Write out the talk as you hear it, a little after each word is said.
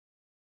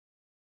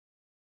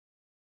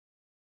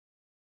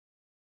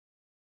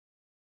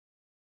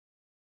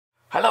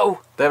Hello!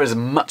 There is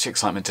much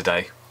excitement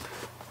today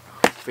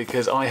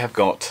because I have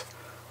got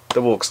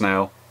the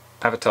WalkSnail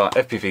Avatar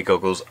FPV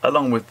goggles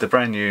along with the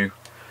brand new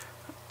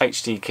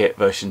HD kit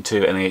version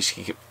 2 and the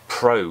HD kit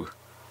Pro,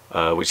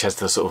 which has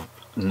the sort of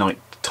night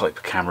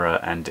type camera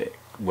and it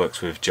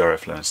works with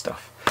gyroflow and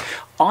stuff.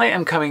 I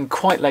am coming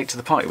quite late to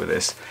the party with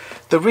this.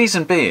 The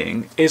reason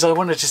being is I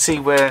wanted to see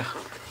where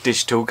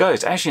digital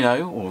goes. As you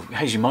know, or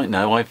as you might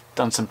know, I've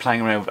done some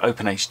playing around with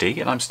OpenHD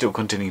and I'm still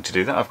continuing to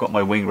do that. I've got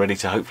my wing ready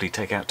to hopefully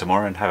take out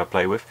tomorrow and have a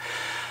play with.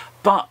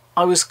 But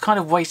I was kind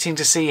of waiting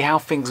to see how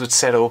things would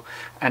settle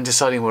and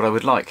deciding what I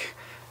would like.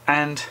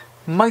 And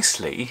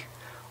mostly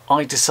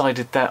I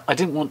decided that I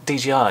didn't want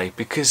DJI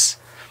because,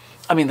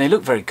 I mean, they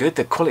look very good,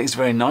 the quality is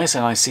very nice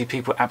and I see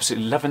people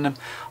absolutely loving them.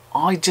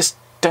 I just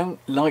don't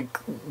like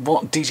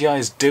what DJI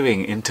is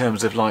doing in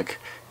terms of like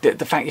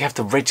the fact you have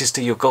to register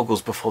your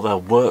goggles before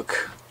they'll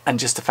work, and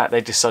just the fact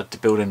they decided to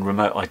build in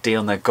remote ID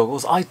on their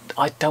goggles. I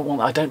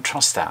don't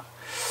trust that.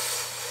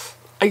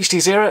 HD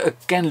Zero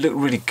again looked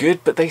really good,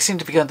 but they seem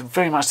to be going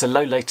very much the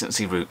low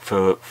latency route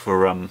for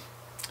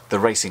the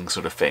racing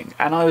sort of thing.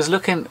 And I was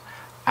looking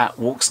at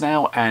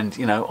WalkSnail, and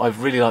you know, I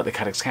really like the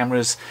Caddx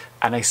cameras,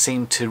 and they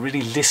seem to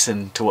really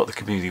listen to what the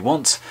community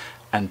wants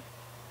and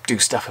do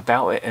stuff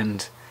about it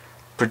and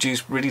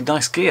produce really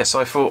nice gear. So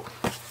I thought,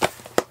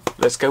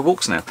 let's go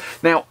WalkSnail.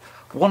 Now,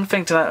 one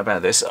thing to note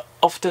about this,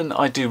 often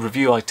I do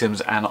review items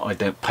and I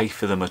don't pay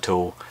for them at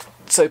all.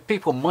 So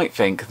people might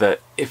think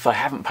that if I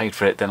haven't paid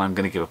for it, then I'm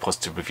going to give a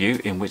positive review,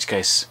 in which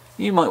case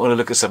you might want to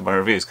look at some of my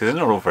reviews because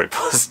they're not all very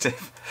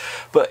positive.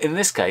 But in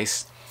this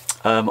case,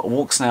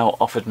 WalkSnail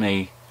offered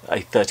me a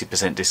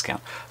 30%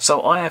 discount.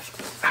 So I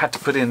have had to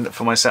put in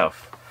for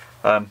myself.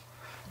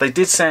 They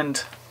did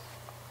send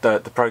the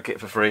Pro Kit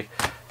for free.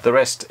 The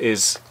rest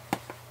is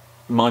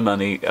my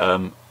money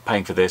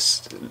paying for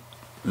this,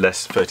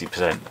 less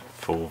 30%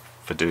 for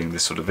doing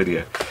this sort of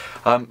video.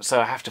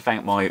 So I have to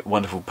thank my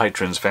wonderful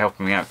patrons for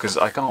helping me out, because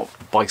I can't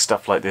buy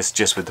stuff like this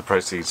just with the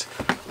proceeds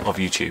of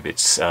YouTube.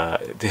 It's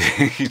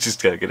you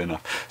just don't get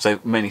enough. So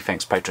many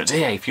thanks, patrons.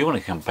 Yeah, if you want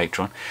to become a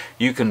patron,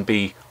 you can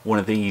be one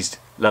of these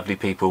lovely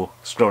people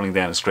scrolling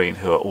down the screen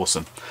who are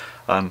awesome.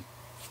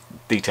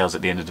 Details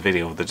at the end of the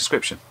video or the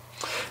description.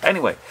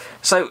 Anyway,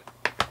 so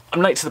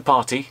I'm late to the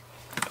party.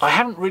 I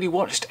haven't really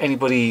watched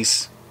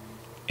anybody's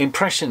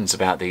impressions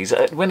about these.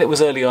 When it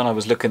was early on, I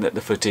was looking at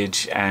the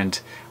footage and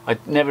I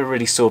never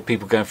really saw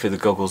people going through the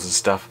goggles and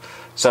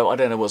stuff, so I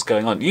don't know what's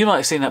going on. You might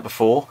have seen that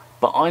before,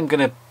 but I'm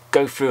going to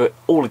go through it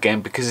all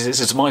again because this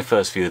is my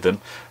first view of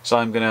them, so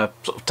I'm going to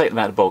sort of take them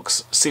out of the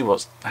box, see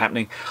what's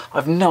happening.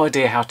 I've no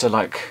idea how to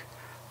like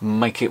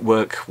make it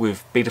work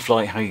with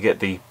Betaflight, how you get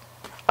the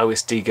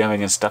OSD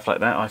going and stuff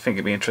like that. I think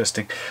it'd be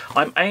interesting.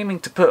 I'm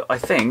aiming to put, I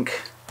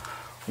think,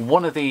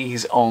 one of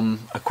these on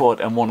a quad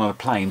and one on a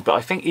plane, but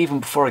I think even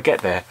before I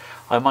get there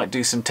I might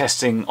do some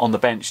testing on the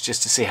bench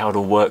just to see how it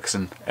all works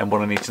and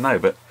what I need to know.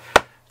 But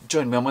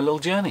join me on my little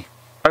journey.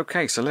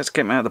 Okay, so let's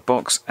get them out of the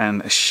box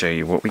and show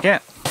you what we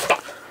get.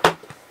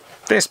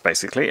 This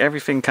basically,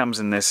 everything comes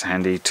in this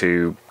handy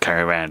to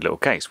carry around little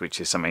case,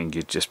 which is something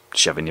you just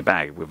shove in your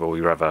bag with all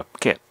your other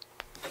kit.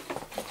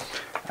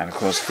 And of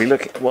course, if we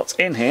look at what's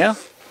in here,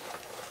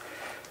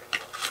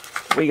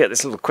 we get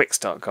this little quick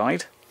start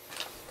guide.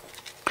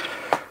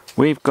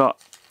 We've got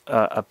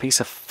a piece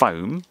of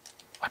foam,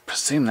 I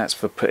presume that's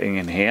for putting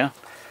in here.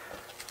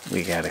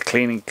 We get a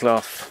cleaning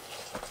cloth.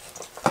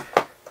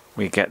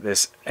 We get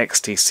this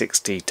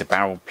XT60 to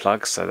barrel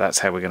plug, so that's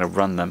how we're going to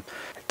run them.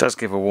 It does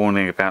give a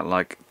warning about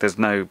like there's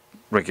no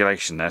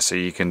regulation there, so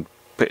you can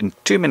put in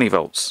too many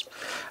volts.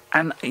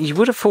 And you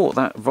would have thought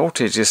that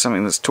voltage is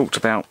something that's talked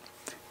about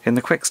in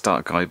the quick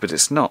start guide, but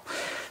it's not.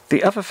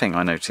 The other thing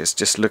I noticed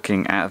just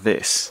looking at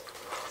this,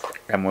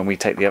 and when we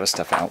take the other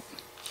stuff out,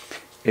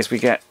 is we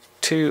get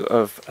two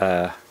of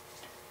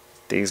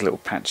these little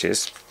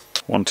patches,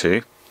 1,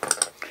 2,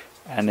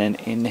 and then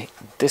in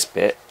this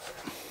bit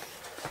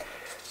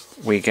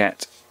we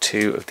get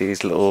two of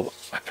these little,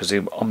 I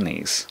presume,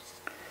 Omnis.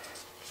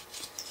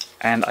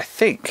 And I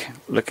think,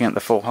 looking at the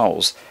 4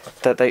 holes,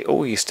 that they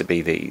all used to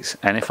be these.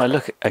 And if I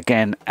look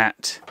again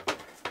at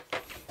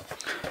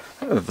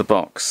the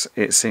box,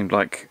 it seemed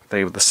like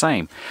they were the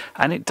same.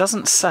 And it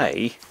doesn't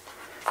say,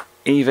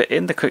 either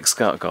in the quick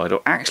start guide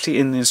or actually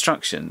in the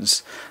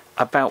instructions,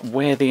 about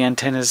where the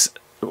antennas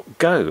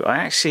go. I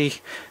actually,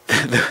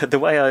 the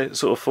way I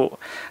sort of thought,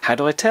 how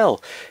do I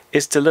tell,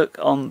 is to look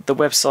on the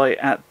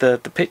website at the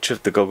picture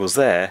of the goggles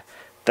there.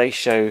 They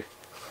show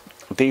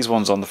these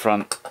ones on the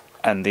front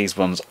and these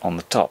ones on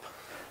the top.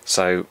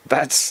 So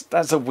that's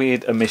a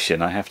weird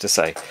omission, I have to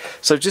say.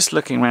 So just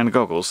looking around the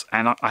goggles,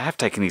 and I have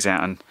taken these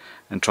out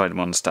and tried them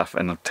on stuff,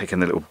 and I've taken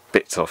the little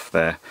bits off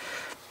there.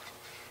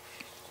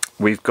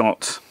 We've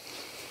got,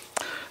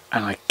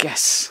 and I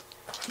guess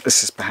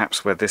this is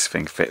perhaps where this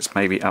thing fits,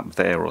 maybe up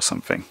there or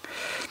something.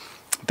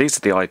 These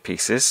are the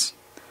eyepieces,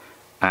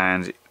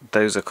 and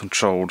those are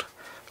controlled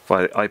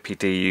by the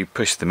IPD. You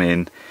push them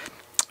in,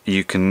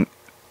 you can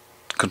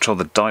control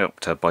the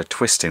diopter by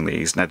twisting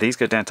these. Now these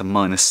go down to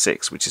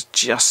 -6, which is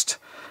just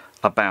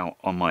about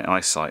on my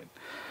eyesight.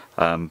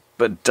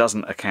 but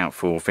doesn't account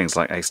for things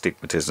like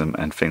astigmatism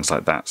and things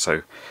like that.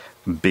 So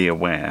be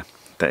aware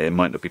that it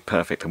might not be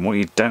perfect, and what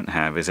you don't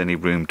have is any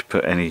room to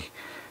put any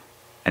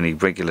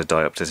regular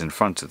diopters in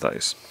front of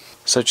those.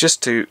 So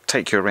just to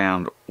take you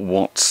around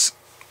what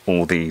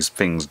all these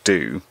things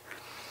do,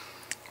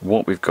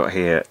 what we've got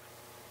here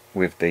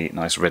with the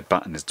nice red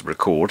button is the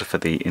record for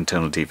the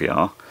internal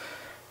DVR.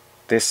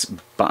 This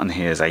button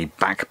here is a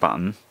back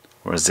button,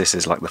 whereas this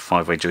is like the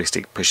 5-way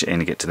joystick. Push it in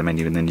and get to the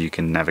menu, and then you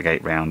can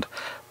navigate round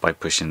by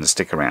pushing the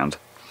stick around.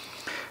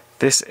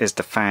 This is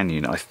the fan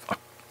unit.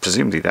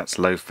 Presumably that's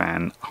low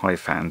fan, high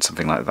fan,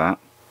 something like that.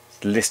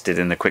 It's listed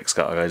in the quick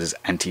start guide as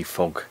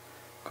anti-fog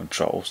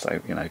control,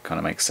 so you know, kind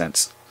of makes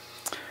sense.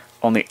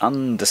 On the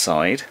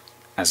underside,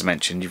 as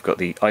mentioned, you've got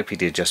the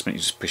IPD adjustment.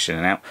 You just push in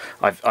and out.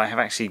 I have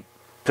actually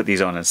put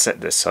these on and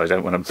set this, so I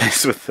don't want to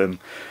mess with them,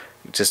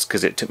 just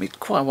because it took me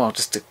quite a while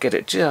just to get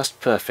it just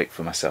perfect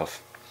for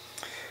myself.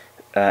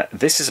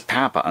 This is a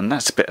power button.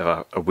 That's a bit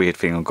of a weird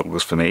thing on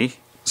goggles for me.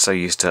 So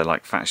used to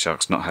like Fat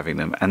Sharks not having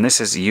them. And this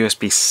is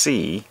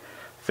USB-C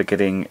for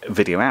getting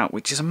video out,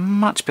 which is a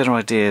much better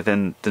idea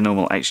than the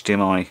normal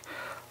HDMI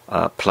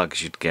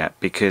plugs you'd get,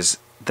 because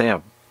they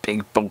are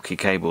big bulky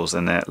cables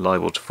and they're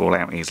liable to fall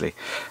out easily.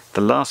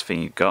 The last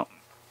thing you've got,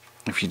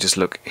 if you just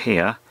look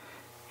here,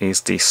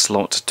 is the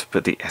slot to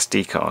put the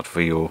SD card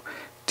for your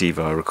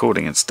DVR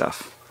recording and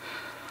stuff.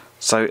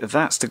 So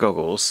that's the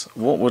goggles.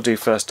 What we'll do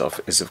first off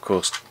is, of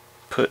course,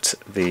 put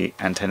the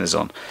antennas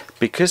on.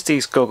 Because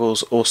these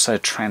goggles also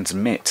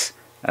transmit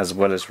as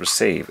well as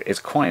receive, it's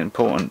quite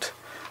important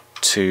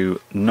to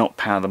not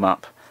power them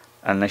up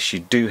unless you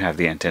do have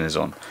the antennas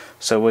on.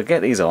 So we'll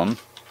get these on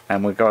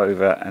and we'll go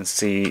over and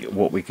see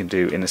what we can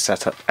do in the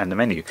setup and the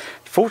menu.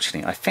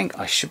 Fortunately, I think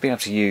I should be able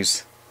to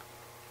use...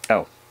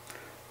 oh,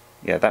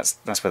 yeah, that's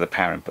where the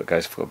power input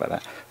goes. I forgot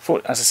about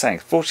that. As I was saying,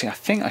 fortunately, I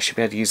think I should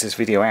be able to use this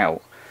video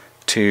out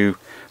to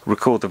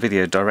record the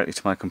video directly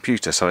to my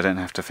computer, so I don't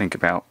have to think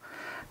about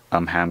how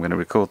I'm going to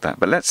record that.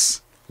 But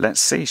let's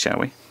see, shall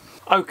we?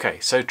 Okay,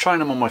 so trying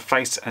them on my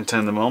face and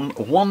turn them on.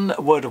 One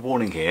word of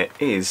warning here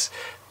is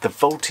the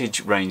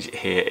voltage range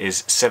here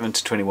is 7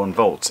 to 21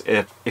 volts.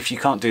 If you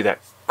can't do that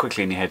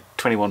quickly in your head,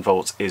 21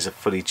 volts is a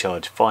fully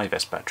charged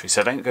 5S battery,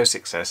 so don't go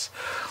 6S.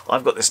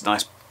 I've got this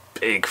nice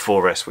big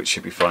 4S, which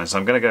should be fine, so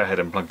I'm going to go ahead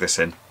and plug this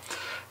in,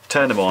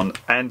 turn them on,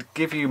 and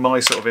give you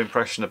my sort of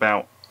impression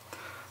about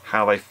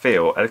how they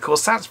feel. And of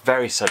course that's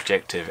very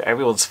subjective.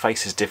 Everyone's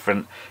face is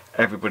different,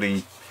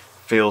 everybody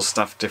feels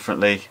stuff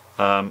differently.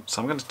 So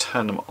I'm going to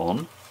turn them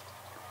on.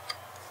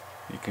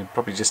 You can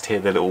probably just hear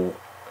the little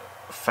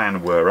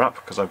fan whir up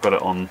because I've got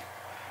it on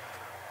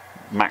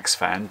max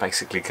fan,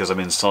 basically because I'm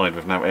inside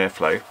with no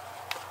airflow.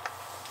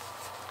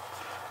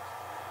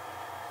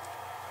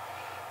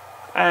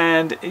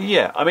 And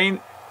yeah, I mean,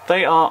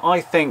 they are,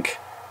 I think,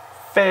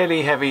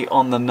 fairly heavy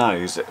on the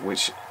nose,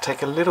 which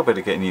take a little bit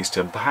of getting used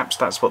to, and perhaps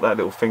that's what that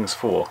little thing's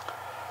for.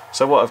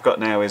 So what I've got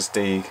now is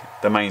the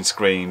main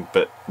screen,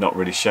 but not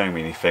really showing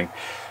me anything.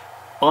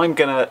 I'm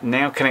gonna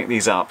now connect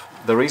these up.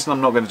 The reason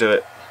I'm not going to do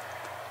it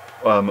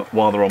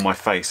while they're on my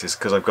face is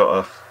because I've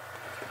got a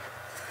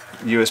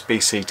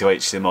USB-C to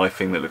HDMI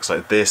thing that looks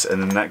like this, and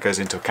then that goes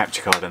into a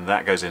capture card, and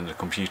that goes into the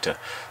computer.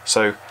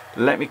 So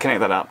let me connect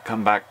that up,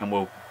 come back, and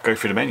we'll go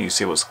through the menu,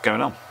 see what's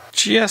going on.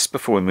 Just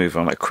before we move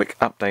on, a quick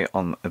update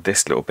on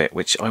this little bit,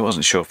 which I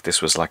wasn't sure if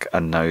this was like a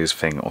nose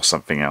thing or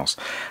something else.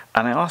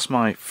 And I asked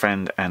my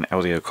friend and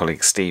LDO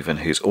colleague Stephen,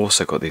 who's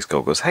also got these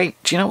goggles, hey,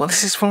 do you know what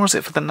this is for? Is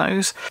it for the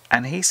nose?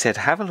 And he said,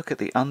 have a look at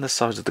the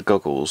underside of the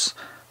goggles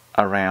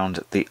around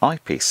the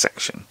eyepiece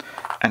section.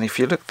 And if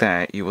you look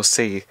there, you will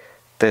see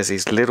there's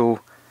these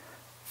little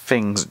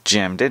things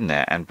jammed in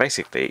there, and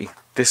basically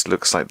this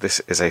looks like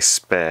this is a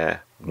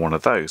spare one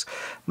of those.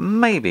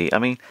 Maybe, I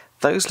mean,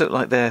 those look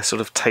like they're sort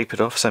of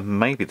tapered off, so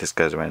maybe this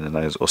goes around the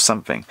nose or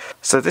something.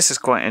 So this is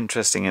quite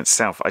interesting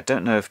itself. I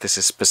don't know if this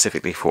is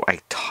specifically for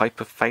a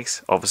type of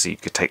face. Obviously you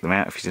could take them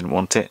out if you didn't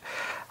want it.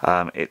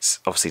 It's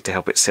obviously to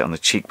help it sit on the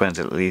cheekbones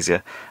a little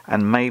easier,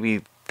 and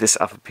maybe this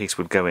upper piece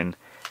would go in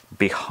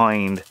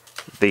behind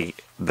the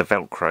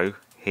Velcro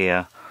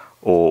here,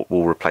 or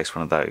we'll replace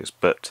one of those.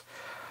 But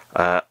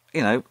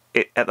you know,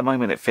 at the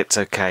moment it fits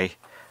okay.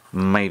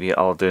 Maybe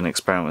I'll do an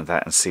experiment with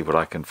that and see what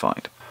I can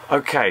find.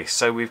 Okay,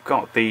 so we've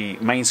got the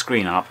main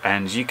screen up,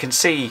 and you can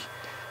see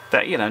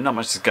that, you know, not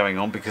much is going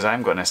on because I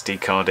haven't got an SD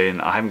card in,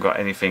 I haven't got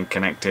anything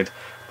connected,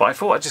 but I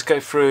thought I'd just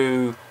go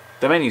through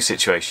the menu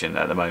situation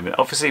at the moment.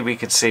 Obviously we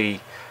could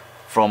see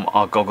from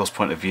our goggles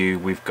point of view,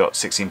 we've got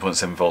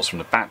 16.7 volts from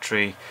the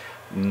battery,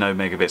 no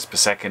megabits per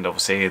second,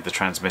 obviously the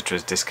transmitter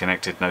is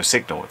disconnected, no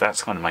signal. That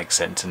kind of makes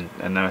sense, and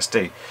no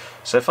SD.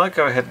 So if I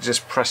go ahead and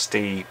just press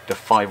the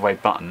 5-way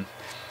button,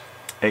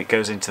 it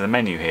goes into the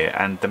menu here,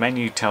 and the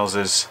menu tells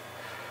us,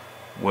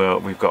 well,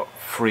 we've got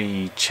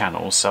 3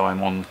 channels, so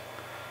I'm on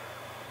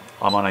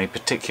a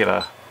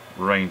particular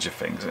range of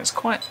things, and it's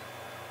quite,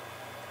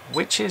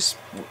 which is,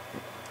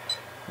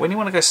 when you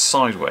want to go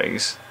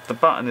sideways, the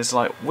button is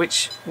like,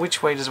 which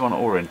way does one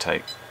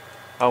orientate?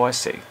 Oh, I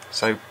see.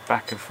 So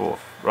back and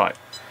forth, right.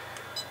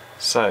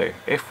 So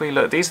if we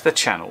look, these are the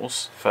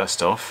channels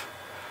first off,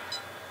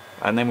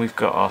 and then we've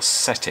got our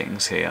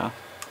settings here.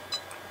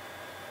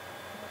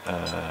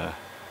 And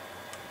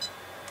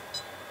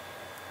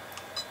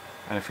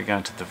if we go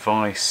into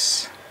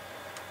device,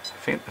 I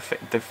think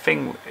the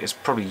thing is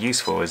probably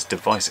useful is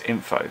device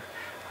info,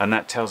 and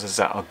that tells us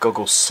that our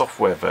Goggle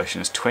software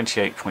version is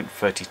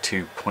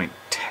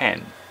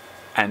 28.32.10.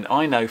 And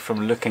I know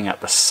from looking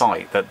at the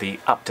site that the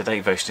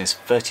up-to-date version is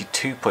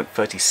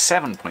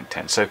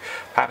 32.37.10. So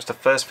perhaps the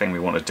first thing we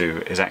want to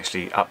do is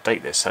actually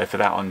update this. So for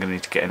that I'm going to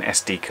need to get an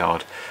SD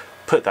card,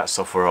 put that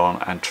software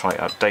on and try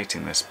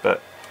updating this.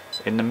 But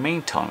in the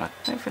meantime, I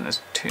don't think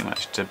there's too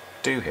much to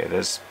do here.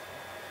 There's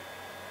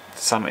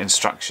some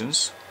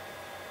instructions.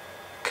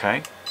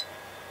 Okay.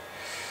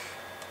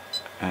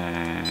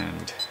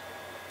 And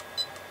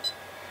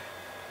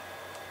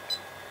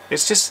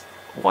it's just,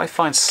 what I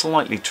find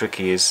slightly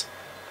tricky is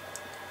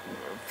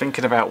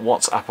thinking about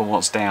what's up and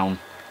what's down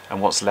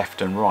and what's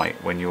left and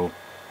right when you're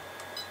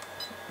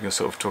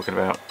sort of talking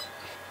about,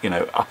 you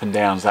know, up and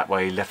down's that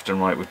way, left and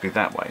right would be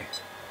that way,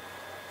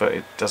 but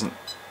it doesn't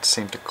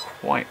seem to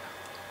quite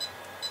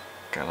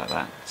go like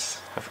that.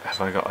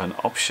 Have I got an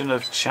option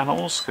of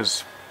channels?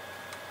 Because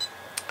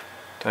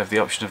do I have the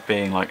option of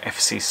being like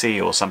FCC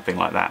or something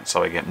like that,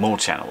 so I get more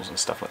channels and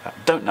stuff like that?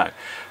 Don't know.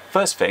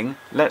 First thing,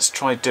 let's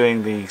try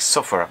doing the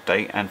software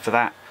update, and for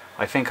that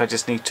I think I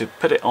just need to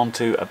put it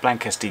onto a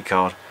blank SD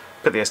card,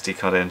 put the SD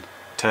card in,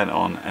 turn it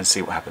on and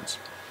see what happens.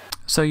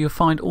 So you'll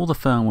find all the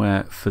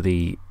firmware for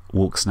the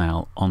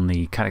WalkSnail on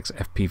the Caddx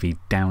FPV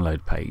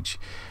download page.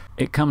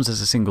 It comes as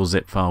a single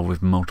zip file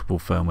with multiple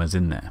firmwares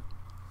in there.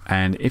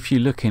 And if you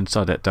look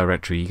inside that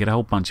directory, you get a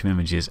whole bunch of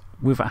images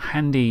with a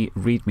handy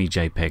README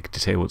JPEG to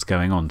tell you what's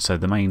going on. So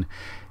the main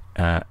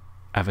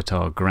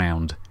avatar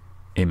ground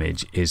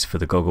image is for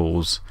the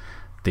goggles,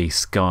 the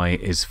sky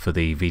is for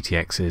the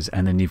VTXs,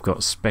 and then you've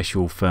got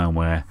special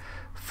firmware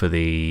for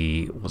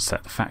the, what's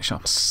that, the Fat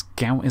Shark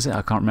Scout, is it?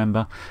 I can't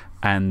remember.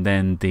 And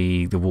then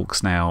the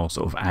WalkSnail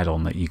sort of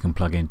add-on that you can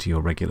plug into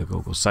your regular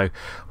goggles. So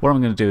what I'm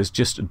going to do is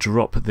just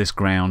drop this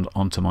ground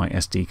onto my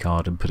SD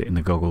card and put it in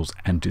the goggles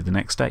and do the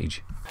next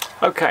stage.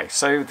 Okay,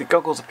 so the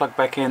goggles are plugged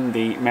back in,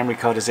 the memory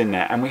card is in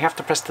there, and we have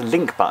to press the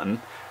link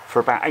button for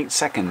about 8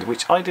 seconds,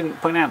 which I didn't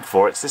point out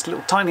before. It's this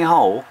little tiny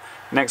hole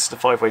next to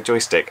the 5-way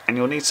joystick, and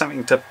you'll need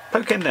something to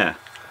poke in there,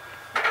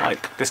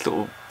 like this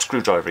little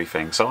screwdriver-y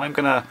thing. So I'm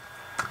gonna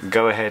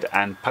go ahead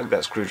and poke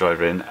that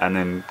screwdriver in and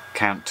then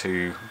count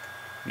to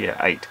 8.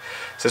 It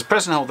says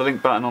press and hold the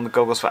link button on the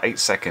goggles for 8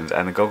 seconds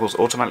and the goggles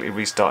automatically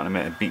restart in a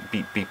minute and beep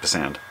beep beep a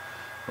sound.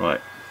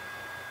 Right.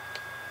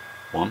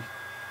 1,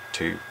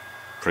 2,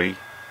 3,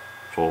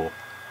 4,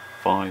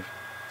 5,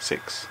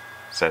 6,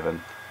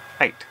 7,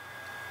 8.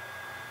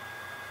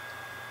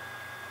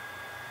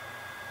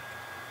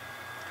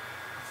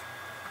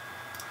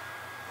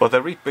 Well,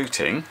 they're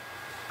rebooting,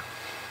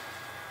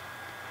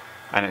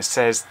 and it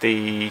says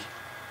the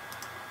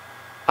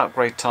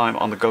upgrade time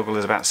on the goggle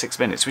is about 6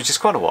 minutes, which is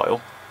quite a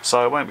while,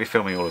 so I won't be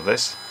filming all of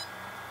this.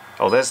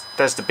 Oh, there's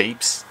the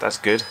beeps, that's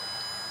good,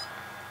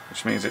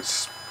 which means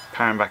it's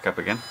powering back up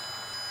again.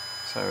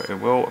 So it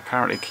will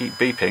apparently keep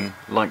beeping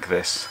like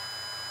this.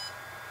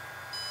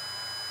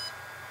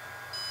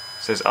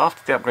 It says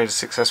after the upgrade is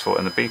successful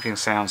and the beeping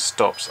sound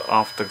stops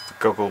after the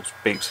goggles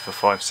beeps for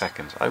 5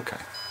 seconds. Okay.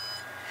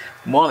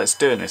 While it's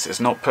doing this, it's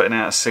not putting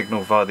out a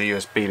signal via the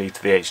USB lead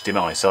to the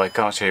HDMI, so I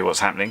can't show you what's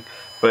happening,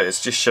 but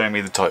it's just showing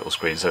me the title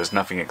screen, so it's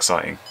nothing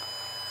exciting.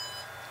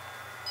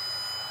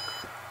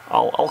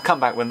 I'll come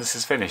back when this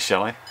is finished,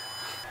 shall I?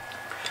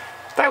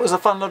 That was a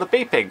fun lot of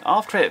beeping.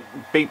 After it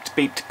beeped,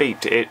 beeped,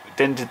 beeped, it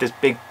then did this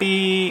big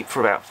beep for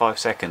about 5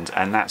 seconds,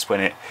 and that's when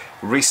it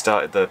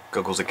restarted the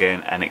goggles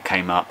again and it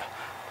came up,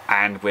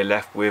 and we're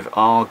left with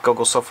our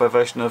goggle software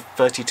version of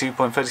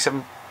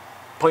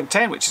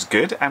 32.37.10, which is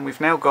good, and we've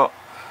now got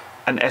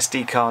an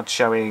SD card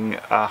showing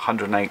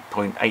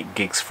 108.8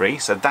 gigs free,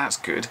 so that's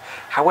good.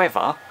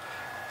 However,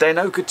 they're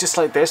no good just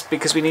like this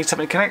because we need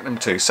something to connect them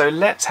to. So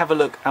let's have a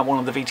look at one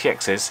of the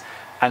VTXs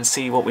and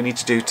see what we need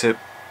to do to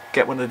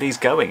get one of these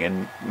going,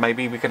 and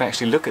maybe we can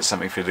actually look at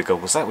something through the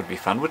goggles. That would be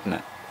fun, wouldn't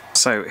it?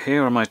 So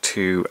here are my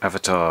two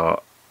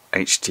Avatar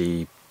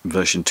HD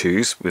version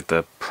 2s with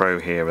the Pro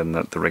here and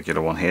the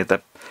regular one here.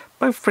 They're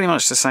both pretty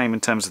much the same in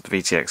terms of the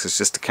VTX, it's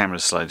just the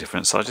camera's slightly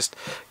different, so I'll just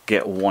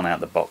get one out of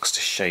the box to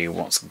show you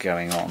what's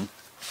going on.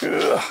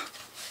 Ugh,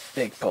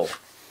 big pull.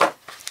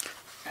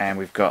 And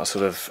we've got a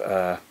sort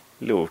of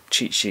little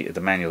cheat sheet of the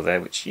manual there,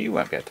 which you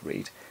won't be able to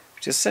read,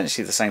 which is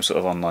essentially the same sort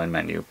of online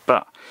menu,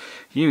 but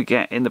you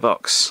get in the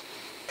box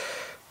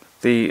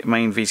the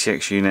main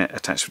VTX unit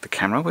attached with the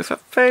camera with a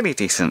fairly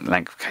decent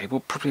length of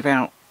cable, probably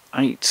about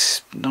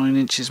 8-9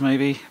 inches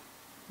maybe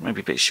a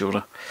bit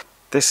shorter.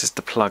 This is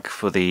the plug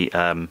for the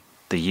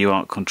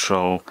UART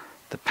control,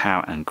 the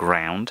power and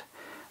ground.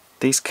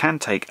 These can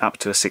take up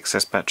to a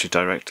 6S battery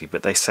directly,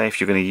 but they say if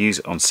you're going to use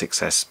it on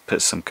 6S,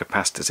 put some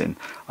capacitors in.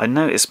 I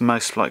notice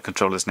most flight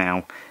controllers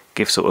now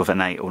give sort of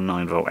an 8 or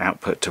 9 volt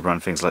output to run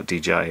things like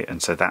DJI,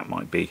 and so that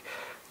might be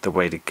the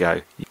way to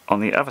go. On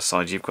the other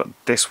side you've got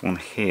this one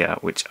here,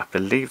 which I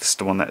believe is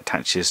the one that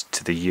attaches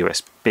to the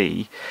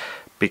USB,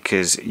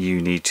 because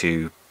you need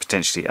to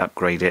potentially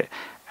upgrade it.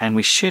 And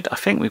we should, I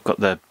think we've got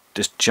the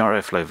just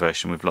gyroflow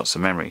version with lots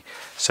of memory,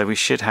 so we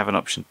should have an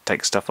option to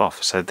take stuff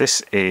off. So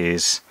this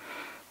is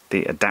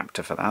the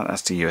adapter for that,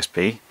 that's the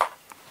USB.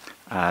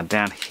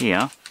 Down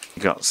here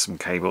you got some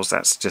cables,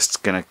 that's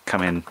just going to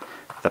come in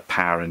the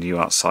power and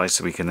UART side,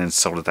 so we can then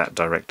solder that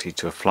directly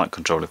to a flight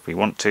control if we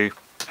want to.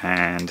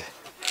 And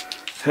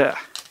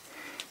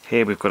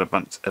here we've got a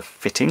bunch of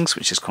fittings,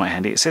 which is quite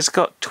handy. It says it's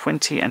got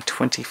 20 and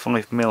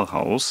 25mm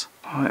holes.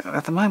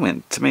 At the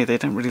moment, to me, they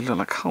don't really look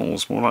like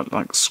holes, more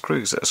like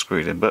screws that are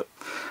screwed in, but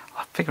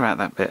I'll figure out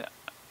that bit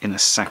in a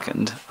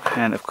second.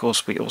 And of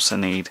course, we also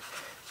need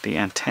the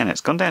antenna.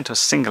 It's gone down to a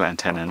single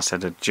antenna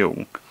instead of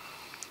dual,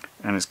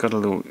 and it's got a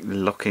little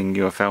locking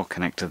UFL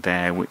connector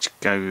there, which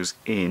goes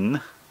in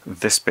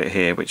this bit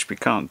here, which we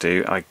can't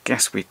do. I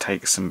guess we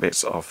take some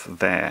bits off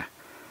there.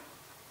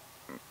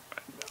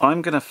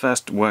 I'm going to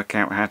first work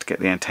out how to get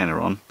the antenna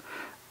on,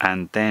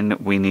 and then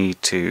we need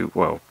to,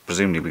 well,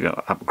 presumably we've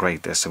got to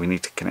upgrade this, so we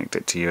need to connect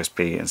it to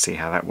USB and see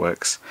how that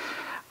works.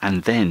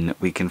 And then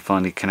we can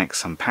finally connect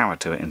some power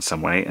to it in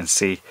some way and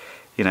see,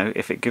 you know,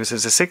 if it gives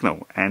us a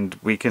signal, and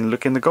we can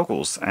look in the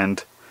goggles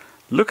and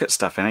look at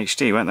stuff in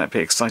HD. Won't that be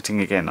exciting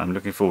again? I'm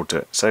looking forward to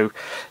it. So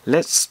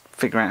let's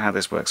figure out how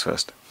this works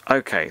first.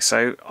 Okay,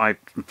 so I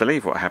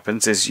believe what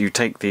happens is you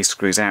take these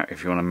screws out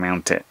if you want to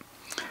mount it,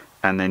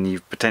 and then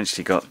you've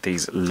potentially got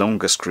these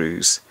longer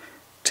screws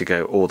to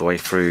go all the way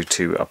through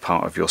to a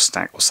part of your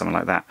stack or something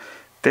like that.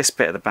 This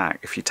bit at the back,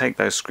 if you take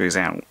those screws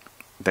out,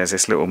 there's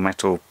this little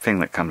metal thing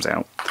that comes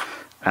out,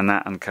 and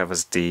that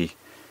uncovers the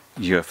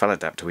UFL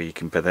adapter where you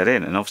can put that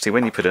in. And obviously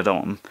when you put it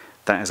on,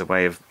 that is a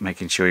way of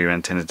making sure your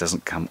antenna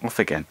doesn't come off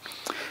again.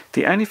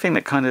 The only thing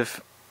that kind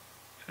of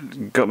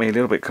got me a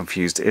little bit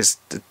confused is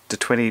the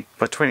 20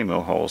 by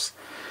 20mm holes,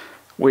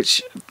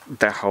 which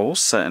they're holes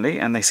certainly,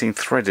 and they seem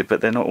threaded,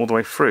 but they're not all the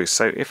way through.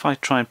 So if I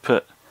try and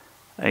put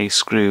a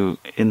screw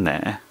in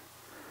there,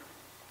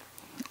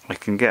 I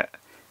can get,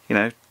 you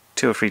know,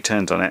 2 or 3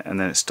 turns on it and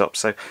then it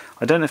stops. So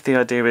I don't know if the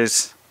idea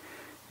is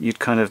you'd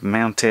kind of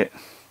mount it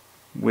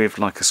with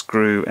like a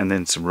screw and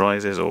then some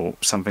risers or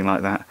something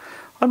like that.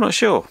 I'm not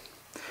sure.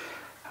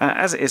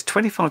 As it is,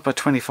 25 by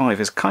 25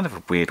 is kind of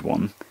a weird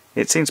one.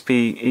 It seems to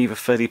be either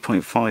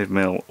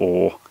 30.5mm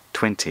or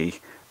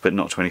 20, but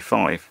not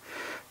 25.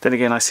 Then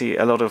again, I see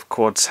a lot of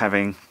quads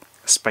having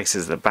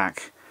spaces at the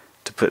back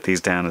to put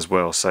these down as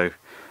well, so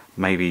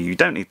maybe you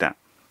don't need that.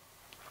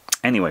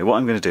 Anyway, what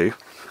I'm going to do,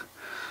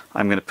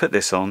 I'm going to put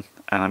this on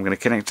and I'm going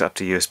to connect it up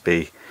to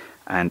USB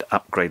and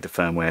upgrade the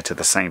firmware to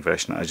the same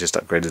version that I just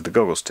upgraded the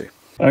goggles to.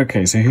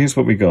 Okay, so here's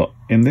what we got.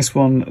 In this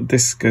one,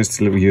 this goes to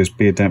the little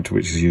USB adapter,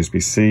 which is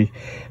USB-C.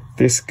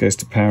 This goes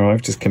to power.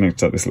 I've just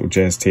connected up this little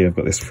JST. I've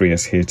got this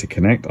 3S here to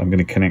connect. I'm going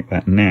to connect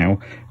that now,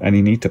 and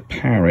you need to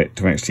power it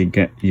to actually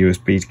get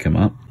USB to come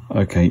up.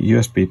 Okay,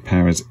 USB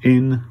power is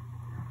in,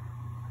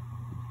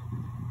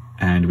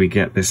 and we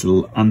get this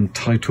little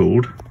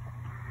untitled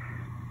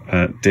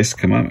disc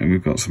come up, and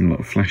we've got some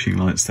little flashing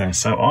lights there.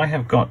 So I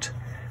have got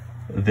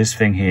this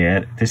thing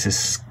here. This is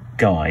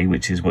Sky,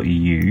 which is what you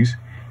use.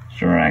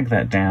 Drag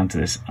that down to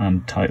this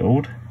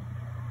untitled,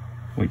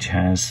 which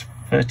has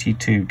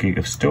 32 gig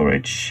of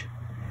storage,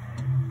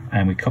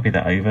 and we copy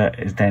that over.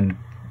 Then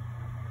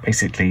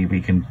basically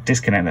we can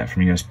disconnect that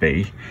from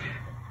USB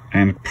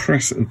and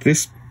press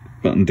this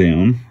button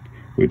down,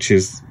 which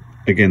is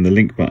again the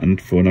link button,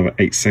 for another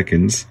 8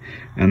 seconds,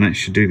 and that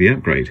should do the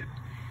upgrade.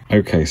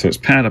 Okay, so it's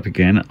powered up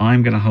again.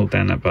 I'm going to hold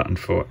down that button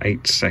for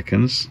 8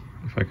 seconds,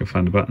 if I can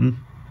find the button.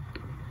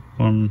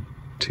 1,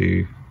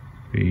 2,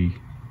 3,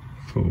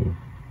 4,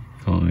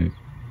 5,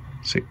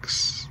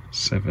 6,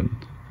 7,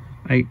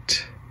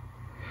 8.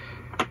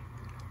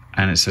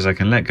 And it says I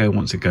can let go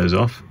once it goes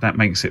off. That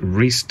makes it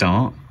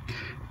restart,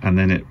 and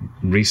then it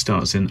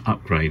restarts in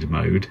upgrade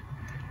mode,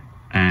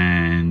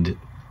 and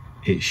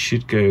it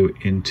should go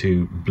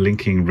into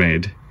blinking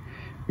red,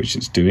 which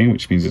it's doing,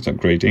 which means it's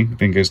upgrading.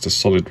 Then goes to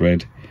solid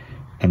red,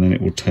 and then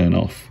it will turn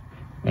off,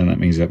 and that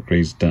means the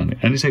upgrade's done. It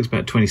only takes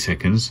about 20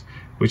 seconds,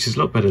 which is a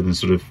lot better than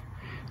sort of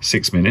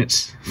 6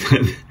 minutes.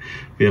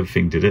 The other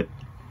thing did it,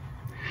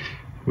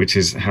 which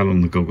is how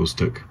long the goggles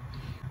took.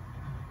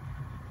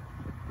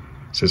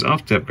 It says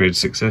after the upgrade is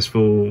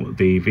successful,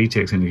 the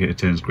VTX indicator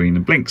turns green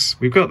and blinks.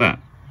 We've got that.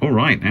 All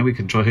right, now we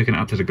can try hooking it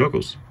up to the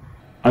goggles.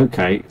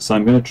 Okay, so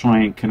I'm going to try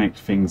and connect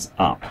things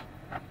up,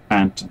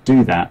 and to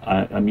do that,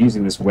 I'm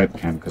using this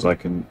webcam because I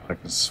can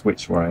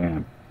switch where I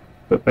am.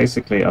 But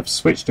basically, I've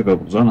switched the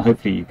goggles on.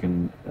 Hopefully, you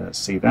can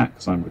see that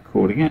because I'm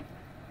recording it,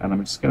 and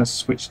I'm just going to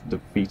switch the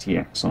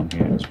VTX on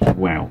here as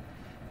well.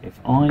 If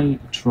I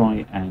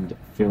try and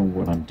film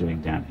what I'm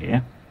doing down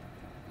here,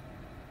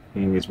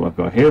 here's what I've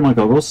got. Here are my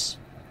goggles.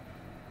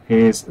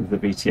 Here's the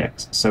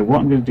VTX. So what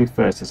I'm going to do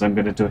first is I'm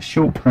going to do a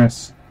short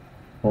press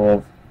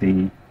of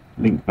the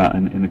link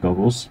button in the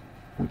goggles,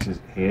 which is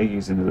here,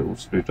 using a little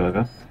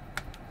screwdriver.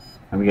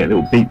 And we get a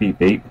little beep, beep,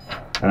 beep.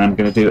 And I'm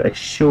going to do a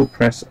short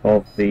press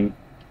of the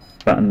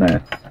button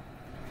there,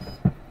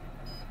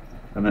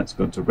 and that's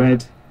gone to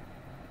red,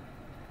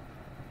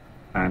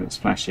 and it's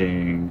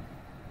flashing.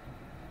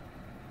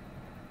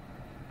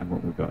 And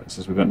what we've got, it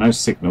says we've got no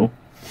signal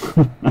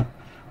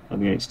on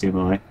the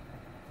HDMI.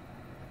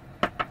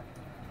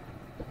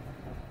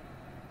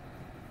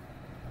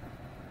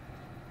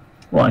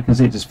 Well, I can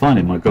see it just fine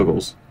in my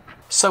goggles.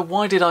 So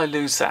why did I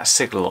lose that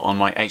signal on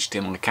my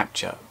HDMI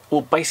capture?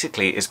 Well,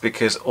 basically it's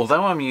because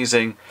although I'm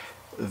using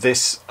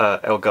this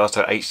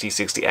Elgato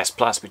HD60S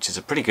Plus, which is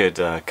a pretty good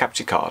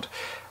capture card,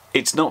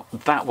 it's not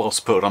that well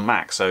supported on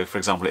Mac. So for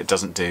example, it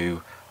doesn't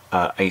do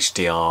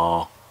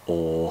HDR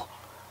or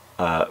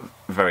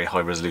very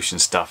high resolution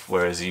stuff,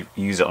 whereas you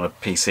use it on a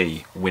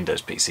PC,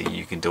 Windows PC,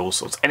 you can do all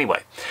sorts.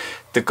 Anyway,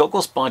 the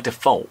goggles by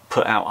default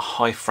put out a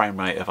high frame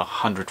rate of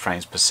 100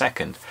 frames per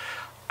second,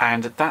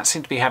 and that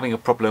seemed to be having a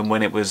problem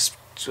when it was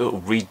sort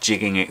of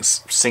rejigging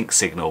its sync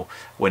signal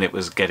when it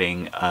was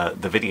getting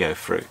the video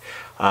through.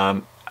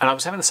 And I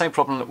was having the same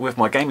problem with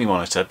my gaming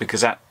monitor,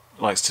 because that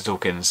likes to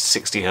talk in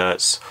 60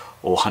 Hz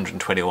or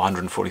 120 or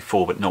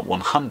 144, but not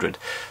 100.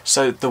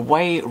 So the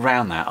way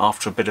around that,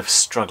 after a bit of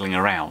struggling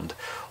around,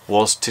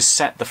 was to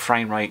set the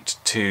frame rate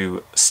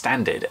to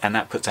standard, and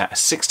that puts out a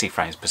 60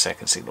 frames per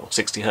second signal,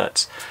 60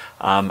 Hz.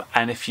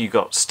 And if you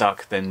got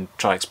stuck, then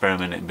try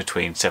experimenting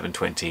between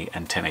 720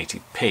 and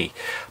 1080p.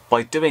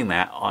 By doing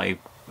that, I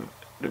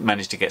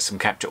managed to get some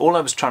capture. All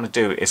I was trying to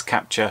do is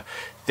capture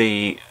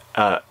the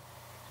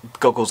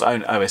Goggle's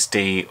own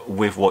OSD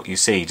with what you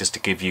see, just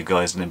to give you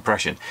guys an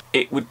impression.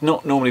 It would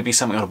not normally be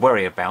something I'd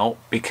worry about,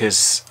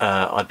 because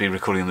I'd be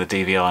recording on the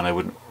DVR and I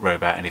wouldn't worry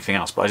about anything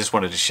else, but I just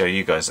wanted to show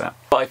you guys that.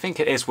 But I think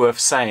it is worth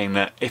saying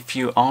that if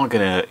you are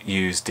going to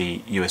use the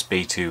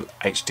USB to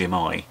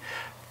HDMI,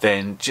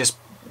 then just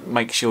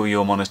make sure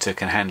your monitor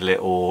can handle it,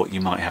 or you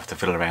might have to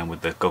fiddle around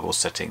with the Goggle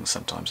settings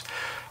sometimes.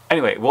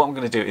 Anyway, what I'm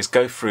going to do is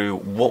go through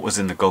what was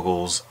in the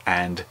goggles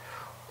and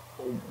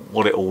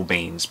what it all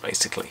means,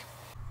 basically.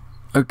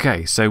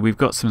 Okay, so we've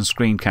got some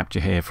screen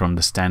capture here from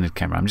the standard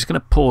camera. I'm just going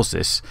to pause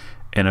this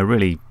in a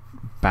really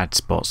bad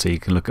spot so you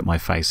can look at my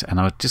face, and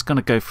I'm just going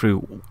to go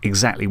through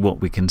exactly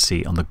what we can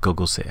see on the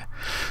goggles here.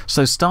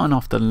 So starting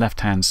off the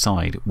left hand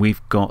side,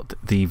 we've got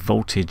the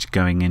voltage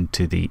going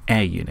into the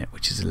air unit,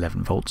 which is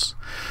 11 volts.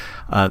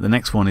 The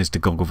next one is the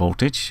goggle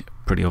voltage,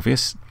 pretty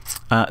obvious.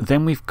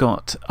 Then we've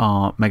got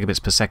our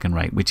megabits per second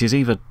rate, which is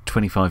either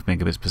 25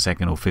 megabits per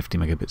second or 50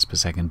 megabits per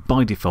second.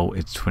 By default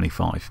it's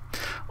 25.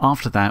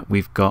 After that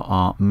we've got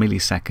our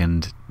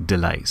millisecond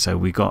delay, so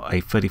we've got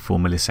a 34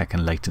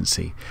 millisecond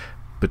latency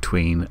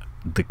between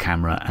the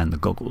camera and the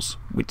goggles,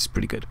 which is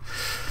pretty good.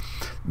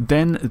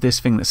 Then this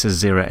thing that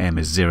says 0M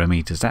is 0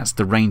 meters. That's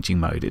the ranging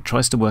mode. It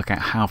tries to work out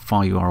how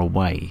far you are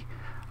away,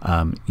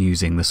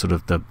 using the sort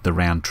of the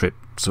round trip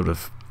sort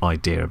of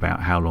idea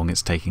about how long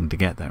it's taking to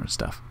get there and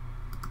stuff.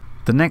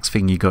 The next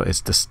thing you got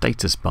is the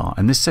status bar,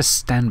 and this says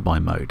standby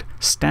mode.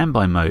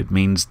 Standby mode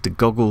means the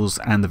goggles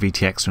and the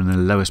VTX are in the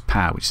lowest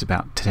power, which is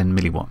about 10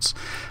 milliwatts.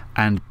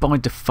 And by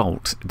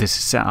default, this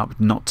is set up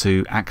not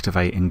to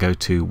activate and go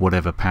to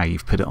whatever power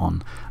you've put it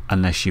on,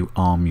 unless you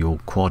arm your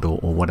quad or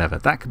whatever.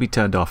 That could be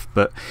turned off,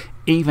 but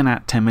even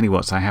at 10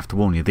 milliwatts, I have to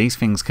warn you, these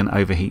things can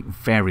overheat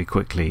very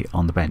quickly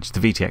on the bench. The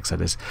VTX,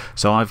 that is.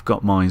 So I've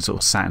got mine sort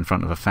of sat in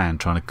front of a fan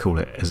trying to cool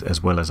it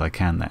as well as I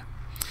can there.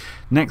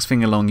 Next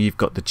thing along, you've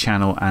got the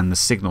channel and the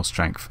signal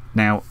strength.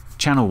 Now,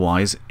 channel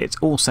wise, it's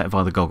all set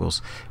via the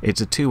goggles.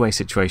 It's a two-way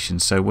situation,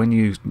 so when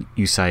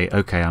you say,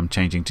 okay, I'm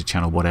changing to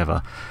channel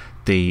whatever,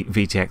 the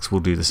VTX will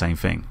do the same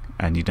thing,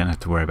 and you don't have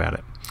to worry about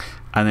it.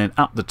 And then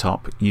up the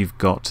top, you've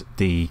got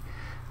the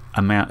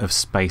amount of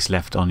space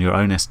left on your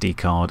own SD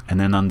card, and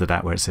then under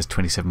that where it says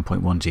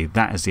 27.1G,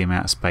 that is the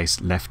amount of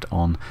space left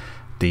on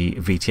the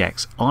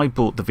VTX. I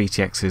bought the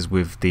VTXs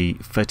with the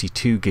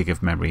 32 gig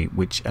of memory,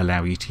 which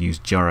allow you to use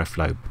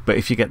gyroflow, but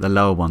if you get the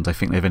lower ones, I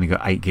think they've only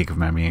got 8 gig of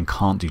memory and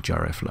can't do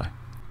gyroflow.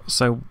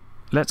 So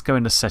let's go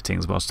into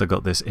settings whilst I've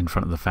got this in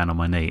front of the fan on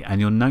my knee, and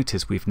you'll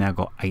notice we've now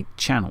got 8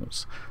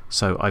 channels,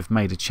 so I've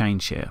made a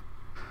change here.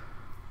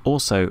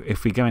 Also,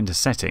 if we go into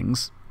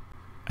settings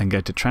and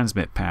go to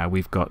transmit power,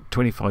 we've got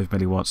 25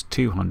 milliwatts,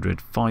 200,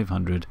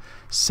 500,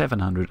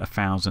 700,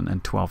 1000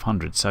 and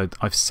 1200. So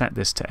I've set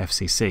this to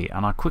FCC,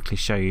 and I'll quickly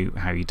show you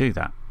how you do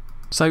that.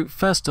 So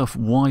first off,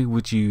 why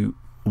would you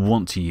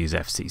want to use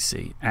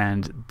FCC?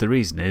 And the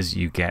reason is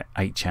you get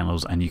 8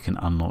 channels and you can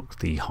unlock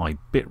the high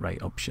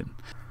bitrate option,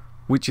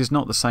 which is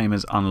not the same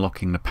as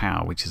unlocking the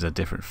power, which is a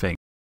different thing.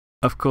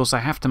 Of course, I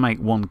have to make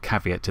one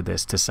caveat to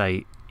this to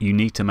say you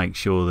need to make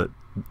sure that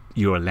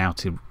you're allowed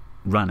to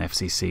run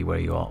FCC where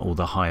you are, or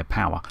the higher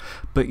power,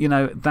 but you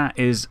know, that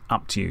is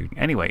up to you.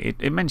 Anyway,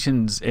 it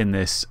mentions in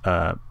this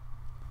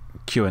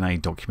Q&A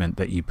document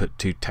that you put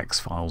 2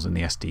 text files in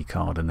the SD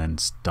card and then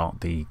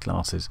start the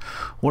glasses.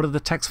 What are the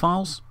text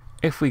files?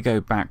 If we go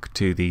back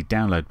to the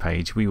download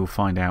page, we will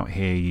find out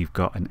here you've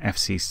got an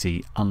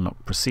FCC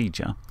unlock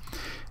procedure.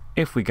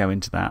 If we go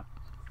into that,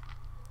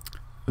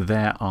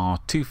 there are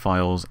 2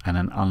 files and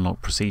an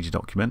unlock procedure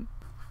document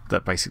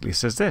that basically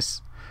says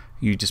this: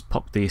 you just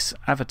pop this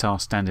Avatar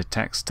standard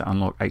text to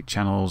unlock 8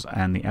 channels,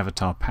 and the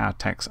Avatar power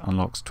text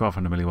unlocks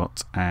 1200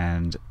 milliwatts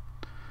and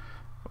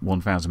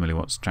 1000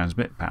 milliwatts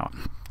transmit power.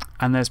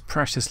 And there's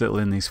precious little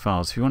in these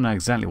files. If you want to know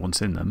exactly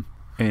what's in them,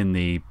 in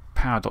the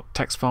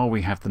power.txt file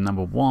we have the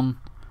number 1,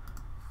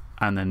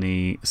 and then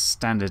the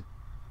standard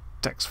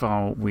text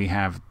file we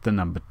have the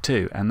number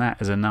 2, and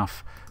that is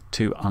enough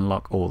to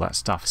unlock all that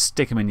stuff.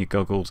 Stick them in your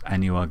goggles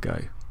and you are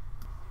go.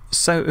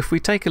 So if we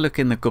take a look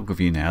in the Goggle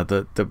view now,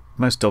 the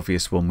most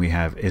obvious one we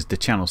have is the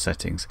channel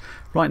settings.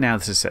 Right now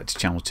this is set to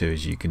channel 2,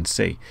 as you can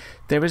see.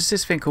 There is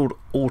this thing called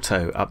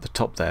auto up the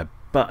top there,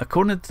 but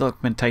according to the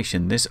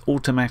documentation this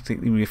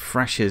automatically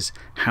refreshes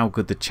how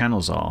good the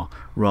channels are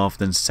rather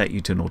than set you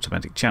to an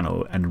automatic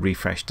channel, and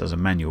refresh does a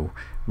manual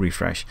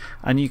refresh.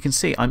 And you can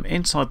see I'm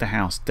inside the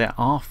house. There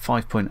are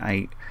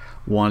 5.8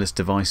 wireless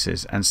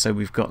devices, and so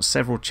we've got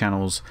several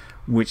channels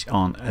which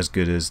aren't as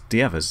good as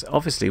the others.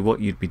 Obviously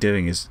what you'd be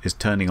doing is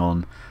turning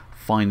on,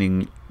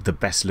 finding the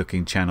best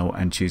looking channel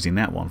and choosing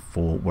that one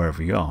for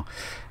wherever you are.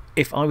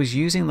 If I was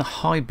using the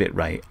high bit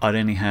rate, I'd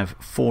only have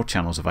 4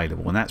 channels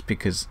available, and that's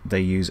because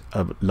they use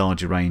a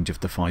larger range of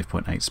the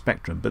 5.8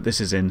 spectrum, but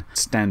this is in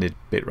standard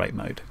bitrate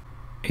mode.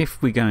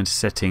 If we go into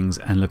settings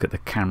and look at the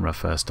camera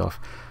first off,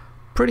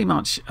 pretty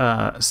much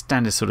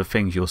standard sort of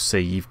things you'll see.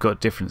 You've got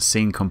different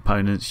scene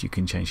components, you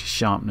can change the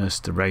sharpness,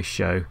 the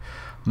ratio.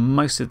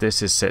 Most of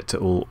this is set to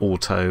all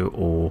auto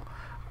or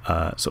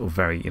sort of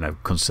very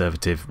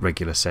conservative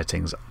regular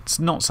settings. It's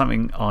not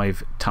something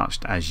I've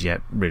touched as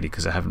yet really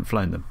because I haven't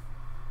flown them.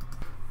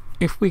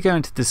 If we go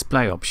into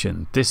display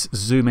option, this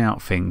zoom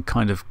out thing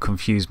kind of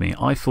confused me.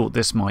 I thought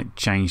this might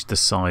change the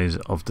size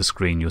of the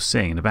screen you're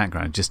seeing in the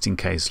background, just in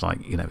case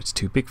it's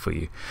too big for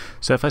you.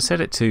 So if I set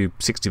it to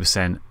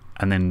 60%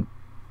 and then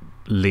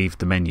leave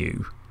the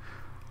menu,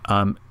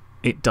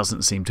 it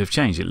doesn't seem to have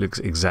changed. It looks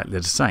exactly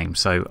the same.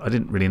 So I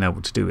didn't really know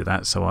what to do with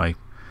that, so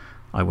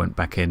I went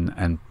back in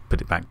and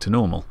put it back to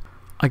normal.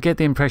 I get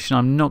the impression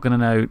I'm not going to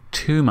know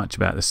too much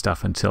about this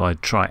stuff until I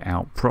try it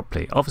out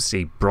properly.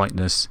 Obviously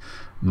brightness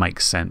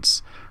makes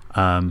sense.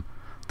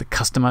 The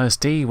custom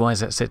OSD, why is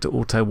that set to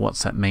auto?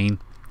 What's that mean?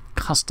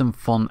 Custom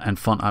font and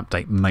font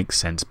update makes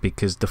sense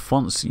because the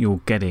fonts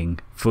you're getting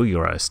for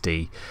your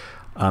OSD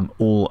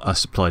all are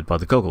supplied by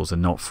the goggles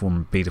and not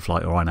from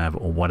Betaflight or iNav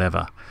or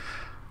whatever,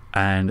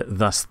 and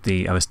thus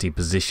the OSD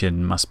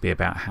position must be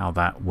about how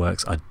that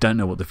works. I don't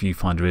know what the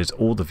viewfinder is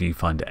or the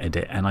viewfinder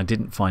edit, and I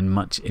didn't find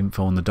much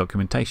info on the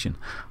documentation.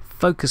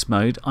 Focus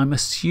mode I'm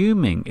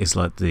assuming is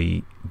like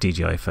the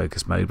DJI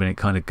focus mode when it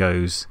kind of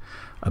goes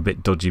a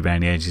bit dodgy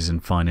around the edges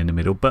and fine in the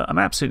middle, but I'm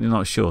absolutely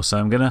not sure, so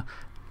I'm going to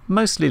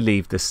mostly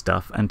leave this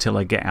stuff until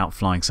I get out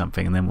flying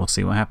something, and then we'll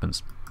see what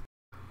happens.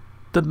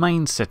 The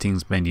main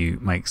settings menu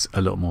makes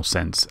a lot more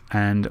sense,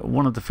 and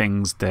one of the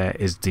things there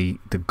is the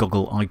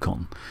goggle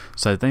icon.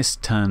 So this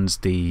turns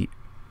the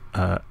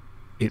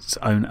its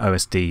own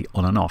OSD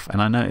on and off,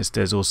 and I noticed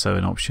there's also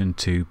an option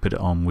to put it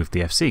on with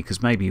the FC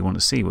because maybe you want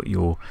to see what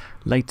your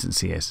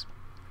latency is.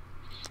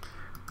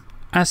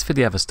 As for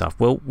the other stuff,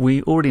 well,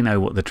 we already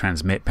know what the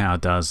transmit power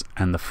does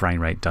and the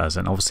frame rate does,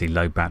 and obviously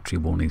low battery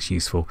warning is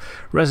useful.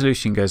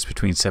 Resolution goes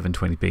between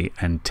 720p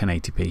and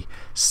 1080p.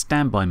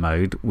 Standby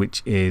mode,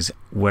 which is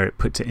where it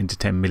puts it into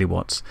 10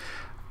 milliwatts,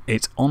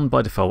 it's on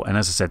by default, and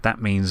as I said, that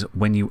means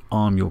when you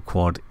arm your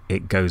quad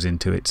it goes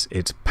into its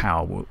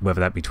power, whether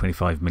that be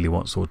 25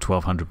 milliwatts or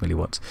 1200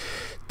 milliwatts.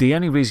 The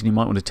only reason you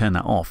might want to turn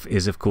that off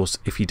is of course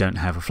if you don't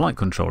have a flight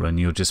controller and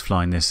you're just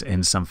flying this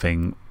in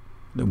something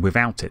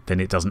without it, then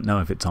it doesn't know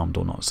if it's armed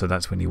or not, so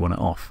that's when you want it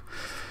off.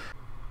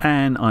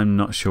 And I'm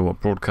not sure what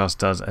broadcast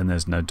does, and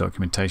there's no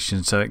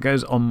documentation, so it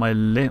goes on my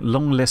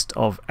long list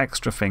of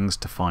extra things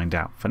to find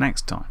out for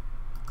next time.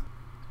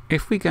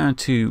 If we go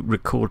into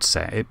record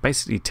set, it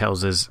basically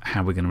tells us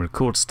how we're going to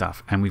record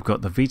stuff, and we've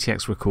got the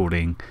VTX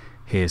recording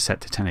here set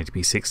to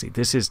 1080p 60.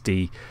 This is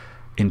the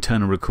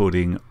internal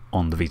recording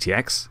on the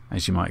VTX,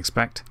 as you might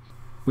expect.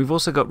 We've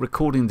also got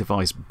recording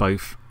device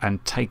both,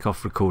 and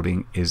takeoff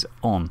recording is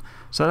on.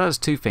 So that's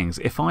two things.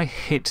 If I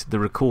hit the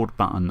record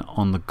button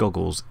on the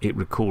goggles, it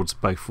records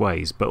both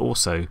ways, but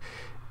also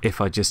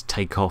if I just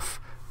take off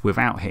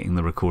without hitting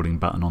the recording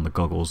button on the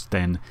goggles,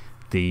 then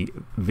the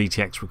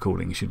VTX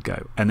recording should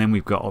go. And then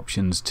we've got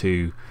options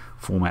to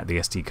format the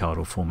SD card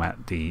or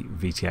format the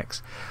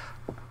VTX.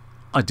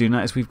 I do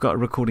notice we've got a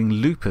recording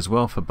loop as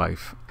well for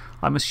both.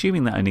 I'm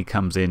assuming that only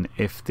comes in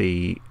if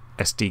the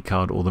SD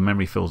card or the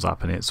memory fills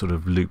up and it sort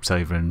of loops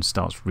over and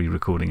starts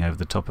re-recording over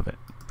the top of it.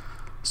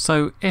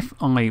 So if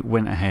I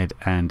went ahead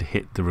and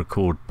hit the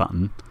record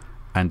button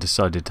and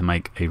decided to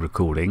make a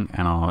recording,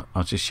 and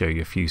I'll just show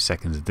you a few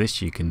seconds of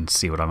this, you can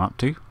see what I'm up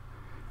to,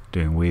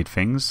 doing weird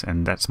things,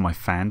 and that's my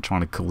fan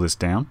trying to cool this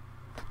down.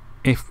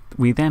 If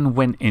we then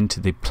went into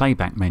the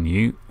playback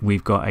menu,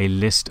 we've got a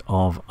list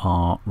of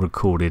our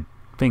recorded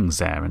things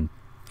there, and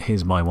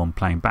here's my one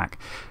playing back.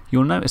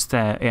 You'll notice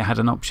there it had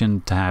an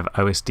option to have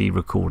OSD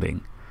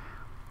recording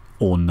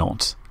or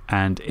not,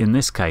 and in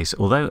this case,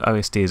 although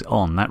OSD is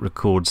on, that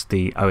records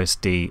the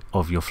OSD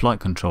of your flight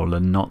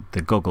controller, not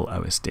the goggle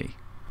OSD.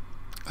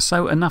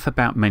 So enough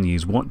about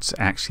menus, what's it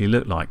actually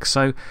look like.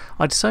 So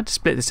I decided to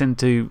split this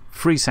into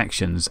 3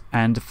 sections,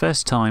 and the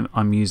first time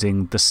I'm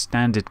using the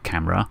standard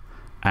camera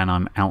and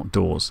I'm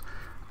outdoors.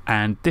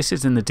 And this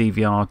is in the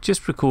DVR,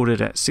 just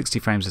recorded at 60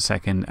 frames a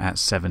second at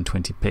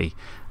 720p.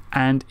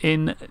 And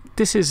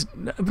this is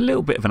a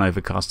little bit of an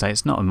overcast day,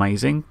 it's not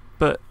amazing,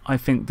 but I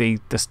think the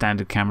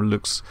standard camera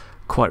looks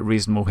quite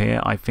reasonable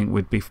here. I think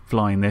we'd be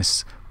flying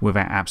this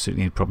without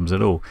absolutely any problems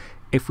at all.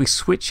 If we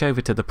switch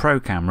over to the Pro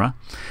camera,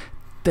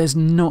 there's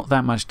not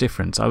that much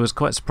difference. I was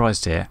quite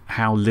surprised here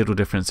how little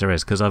difference there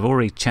is, because I've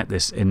already checked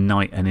this in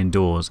night and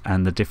indoors,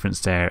 and the difference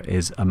there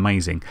is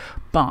amazing.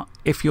 But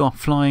if you are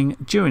flying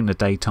during the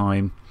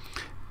daytime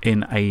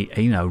in a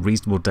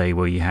reasonable day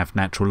where you have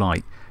natural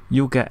light,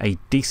 you'll get a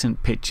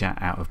decent picture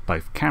out of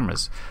both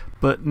cameras.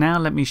 But now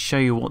let me show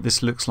you what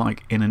this looks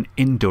like in an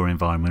indoor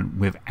environment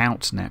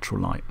without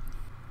natural light.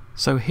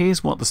 So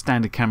here's what the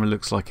standard camera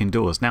looks like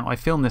indoors. Now I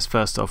filmed this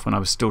first off when I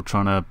was still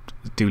trying to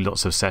do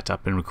lots of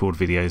setup and record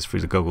videos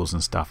through the goggles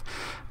and stuff,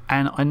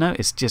 and I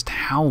noticed just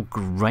how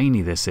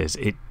grainy this is.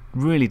 It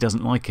really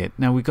doesn't like it.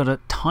 Now we've got a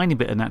tiny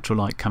bit of natural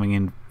light coming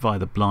in via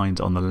the blind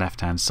on the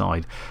left hand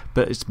side,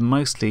 but it's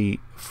mostly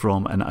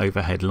from an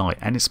overhead light,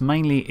 and it's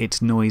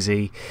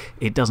noisy,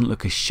 it doesn't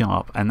look as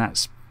sharp, and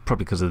that's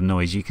probably because of the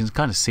noise. You can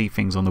kind of see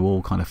things on the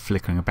wall kind of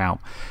flickering about.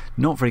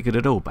 Not very good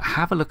at all. But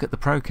have a look at the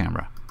Pro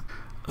camera.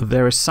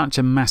 There is such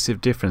a massive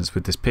difference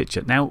with this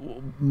picture. Now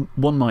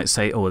one might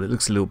say, oh, it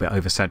looks a little bit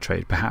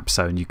oversaturated, perhaps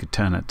so, and you could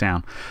turn it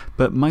down,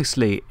 but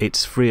mostly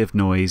it's free of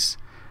noise.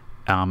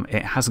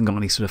 It hasn't got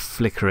any sort of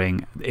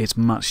flickering. It's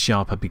much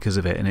sharper because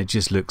of it, and it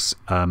just looks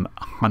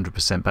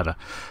 100% better.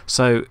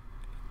 So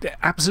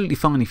absolutely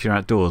fine if you're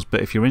outdoors,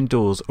 but if you're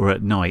indoors or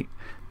at night,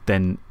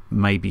 then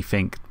maybe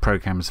think Pro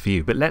camera's for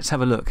you. But let's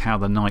have a look how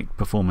the night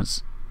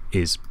performance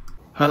is.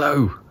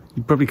 Hello,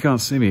 you probably can't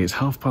see me, it's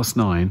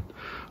 9:30.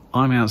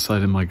 I'm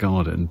outside in my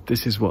garden.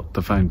 This is what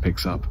the phone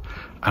picks up,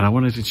 and I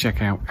wanted to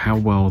check out how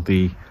well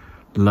the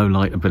low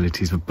light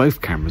abilities of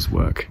both cameras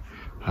work.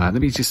 Let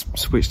me just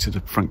switch to the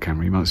front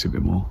camera, you might see a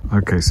bit more.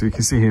 Okay, so you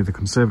can see here the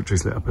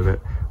conservatory's lit up a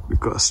bit. We've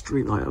got a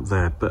street light up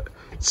there, but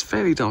it's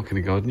fairly dark in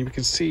the garden. You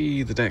can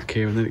see the deck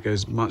here, and then it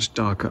goes much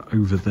darker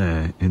over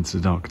there into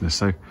the darkness.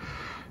 So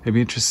it'd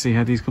be interesting to see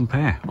how these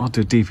compare. I'll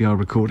do a DVR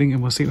recording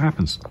and we'll see what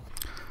happens.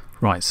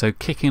 Right, so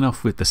kicking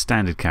off with the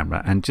standard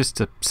camera, and just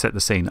to set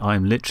the scene,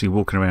 I'm literally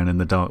walking around in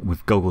the dark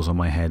with goggles on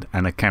my head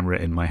and a camera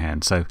in my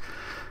hand. So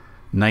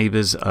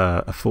neighbours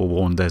are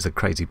forewarned, there's a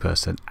crazy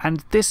person.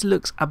 And this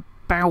looks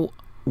about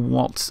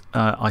what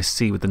I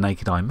see with the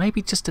naked eye,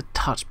 maybe just a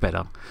touch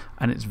better,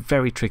 and it's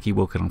very tricky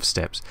walking off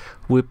steps.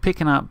 We're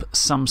picking up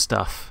some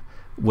stuff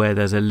where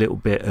there's a little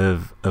bit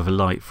of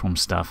light from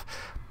stuff,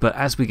 but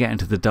as we get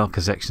into the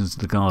darker sections of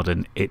the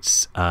garden,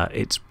 it's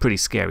pretty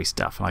scary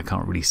stuff, and I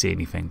can't really see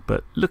anything.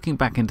 But looking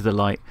back into the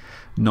light,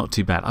 not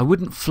too bad. I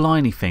wouldn't fly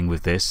anything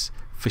with this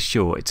for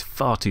sure. It's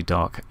far too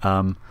dark.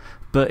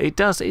 But it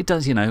does,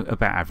 you know,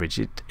 about average.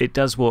 It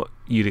does what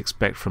you'd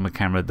expect from a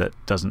camera that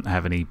doesn't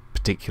have any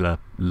particular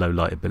low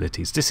light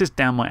abilities. This is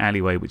down my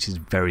alleyway, which is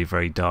very,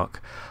 very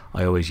dark.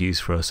 I always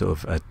use for a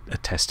sort of a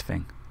test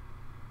thing.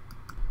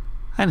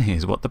 And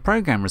here's what the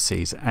Pro camera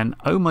sees, and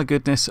oh my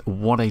goodness,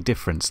 what a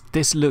difference.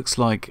 This looks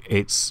like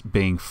it's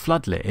being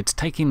floodlit. It's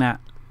taking that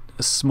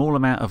small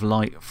amount of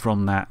light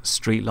from that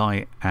street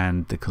light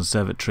and the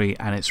conservatory,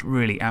 and it's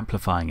really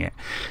amplifying it.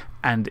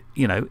 And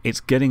you know,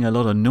 it's getting a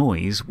lot of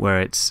noise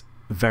where it's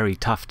very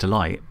tough to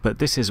light, but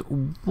this is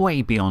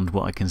way beyond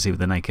what I can see with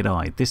the naked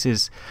eye. This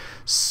is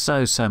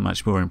so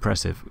much more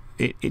impressive.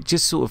 It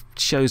just sort of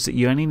shows that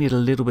you only need a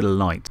little bit of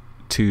light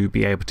to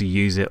be able to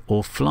use it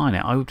or fly in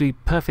it. I would be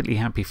perfectly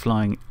happy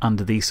flying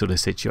under these sort of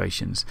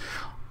situations.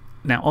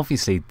 Now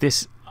obviously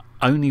this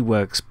only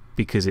works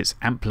because it's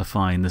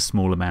amplifying the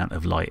small amount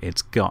of light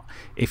it's got.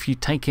 If you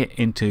take it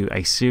into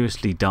a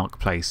seriously dark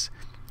place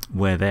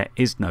where there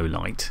is no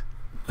light,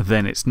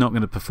 then it's not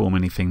going to perform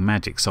anything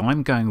magic. So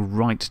I'm going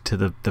right to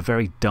the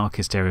very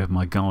darkest area of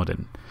my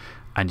garden,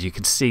 and you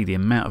can see the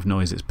amount of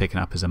noise it's picking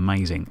up is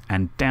amazing.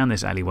 And down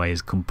this alleyway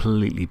is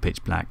completely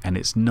pitch black, and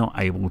it's not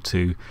able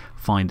to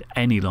find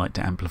any light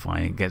to amplify.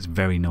 It gets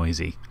very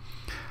noisy.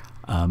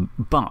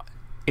 But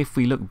if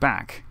we look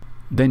back,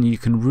 then you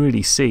can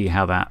really see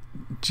how that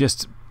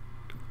just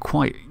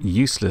quite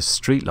useless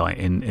street light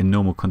in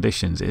normal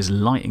conditions is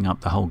lighting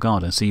up the whole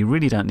garden. So you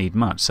really don't need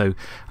much. So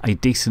a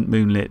decent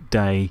moonlit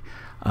day,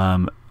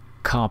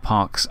 car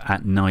parks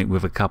at night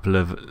with a couple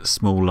of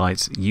small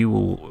lights, you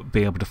will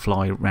be able to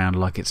fly around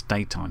like it's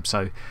daytime.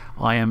 So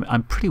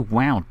I'm pretty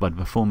wowed by the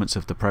performance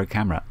of the Pro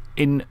camera.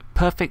 In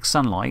perfect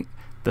sunlight,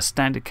 the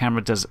standard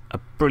camera does a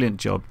brilliant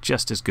job,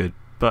 just as good,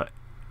 but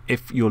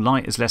if your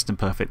light is less than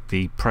perfect,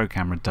 the Pro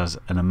camera does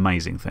an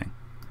amazing thing.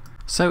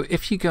 So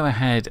if you go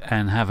ahead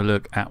and have a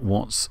look at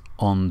what's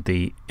on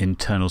the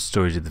internal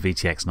storage of the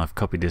VTX, and I've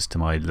copied this to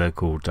my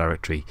local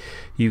directory,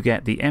 you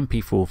get the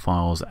MP4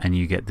 files and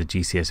you get the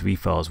GCSV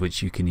files,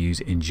 which you can use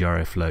in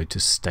GyroFlow to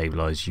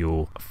stabilize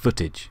your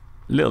footage.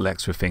 Little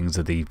extra things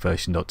are the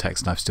version.txt,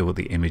 and I've still got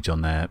the image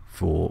on there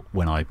for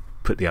when I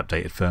put the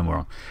updated firmware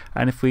on.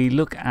 And if we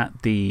look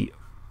at the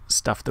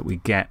stuff that we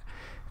get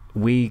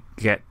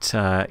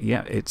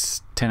yeah,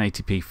 it's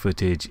 1080p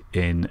footage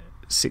in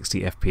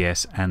 60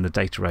 FPS, and the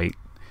data rate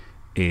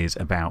is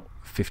about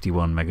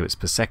 51 megabits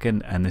per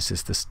second, and this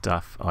is the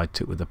stuff I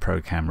took with the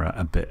Pro camera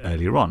a bit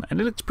earlier on, and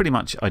it looks pretty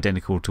much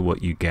identical to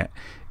what you get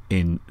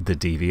in the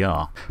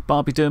DVR. But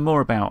I'll be doing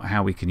more about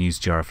how we can use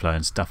gyroflow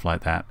and stuff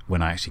like that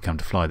when I actually come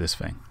to fly this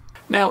thing.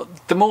 Now,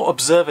 the more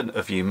observant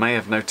of you may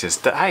have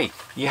noticed that, hey,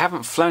 you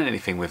haven't flown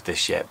anything with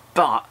this yet,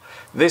 but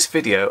this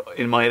video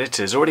in my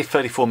editor is already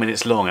 34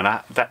 minutes long, and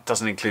that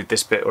doesn't include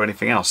this bit or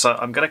anything else, so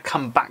I'm going to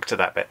come back to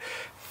that bit.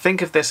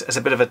 Think of this as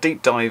a bit of a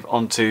deep dive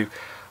onto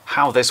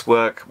how this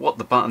works, what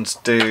the buttons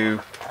do,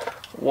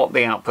 what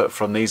the output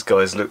from these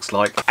guys looks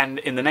like, and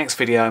in the next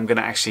video I'm going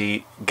to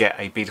actually get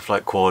a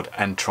Betaflight quad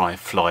and try and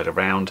fly it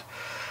around.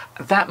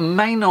 That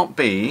may not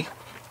be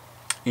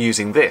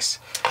using this.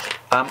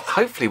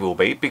 Hopefully will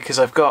be, because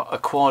I've got a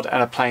quad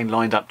and a plane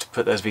lined up to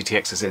put those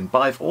VTXs in, but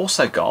I've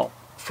also got,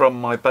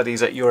 from my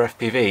buddies at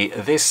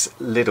YourFPV, this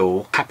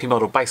little Happy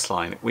Model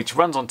baseline which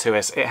runs on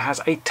 2S. It has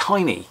a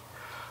tiny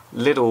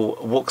little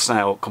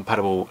WalkSnail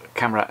compatible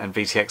camera and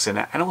VTX in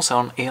it, and also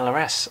on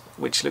ELRS,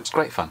 which looks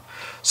great fun.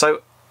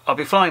 So I'll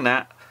be flying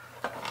that,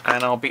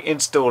 and I'll be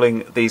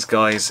installing these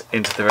guys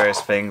into the various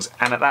things,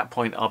 and at that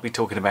point I'll be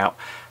talking about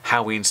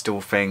how we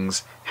install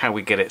things, how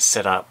we get it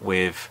set up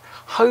with,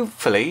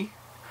 hopefully,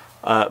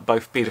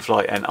 both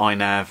Betaflight and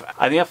iNav.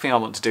 And the other thing I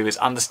want to do is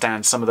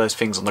understand some of those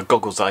things on the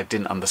goggles that I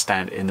didn't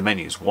understand in the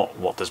menus.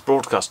 What does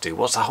broadcast do?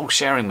 What's the whole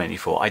sharing menu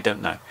for? I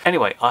don't know.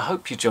 Anyway, I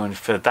hope you joined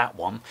for that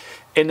one.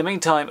 In the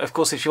meantime, of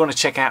course, if you want to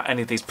check out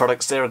any of these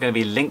products, there are going to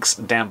be links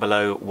down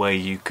below where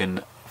you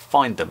can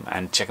find them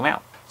and check them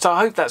out. So I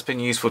hope that's been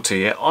useful to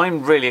you.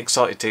 I'm really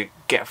excited to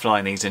get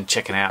flying these and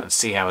checking out and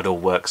see how it all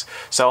works.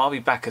 So I'll be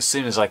back as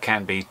soon as I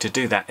can be to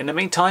do that. In the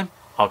meantime,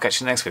 I'll catch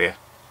you in the next video.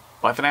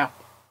 Bye for now.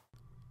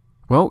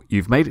 Well,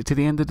 you've made it to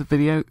the end of the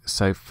video,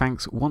 so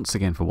thanks once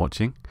again for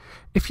watching.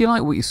 If you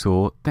like what you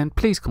saw, then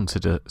please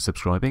consider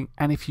subscribing,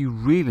 and if you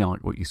really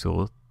like what you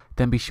saw,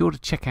 then be sure to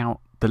check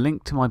out the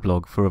link to my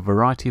blog for a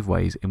variety of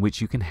ways in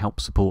which you can help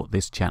support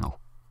this channel.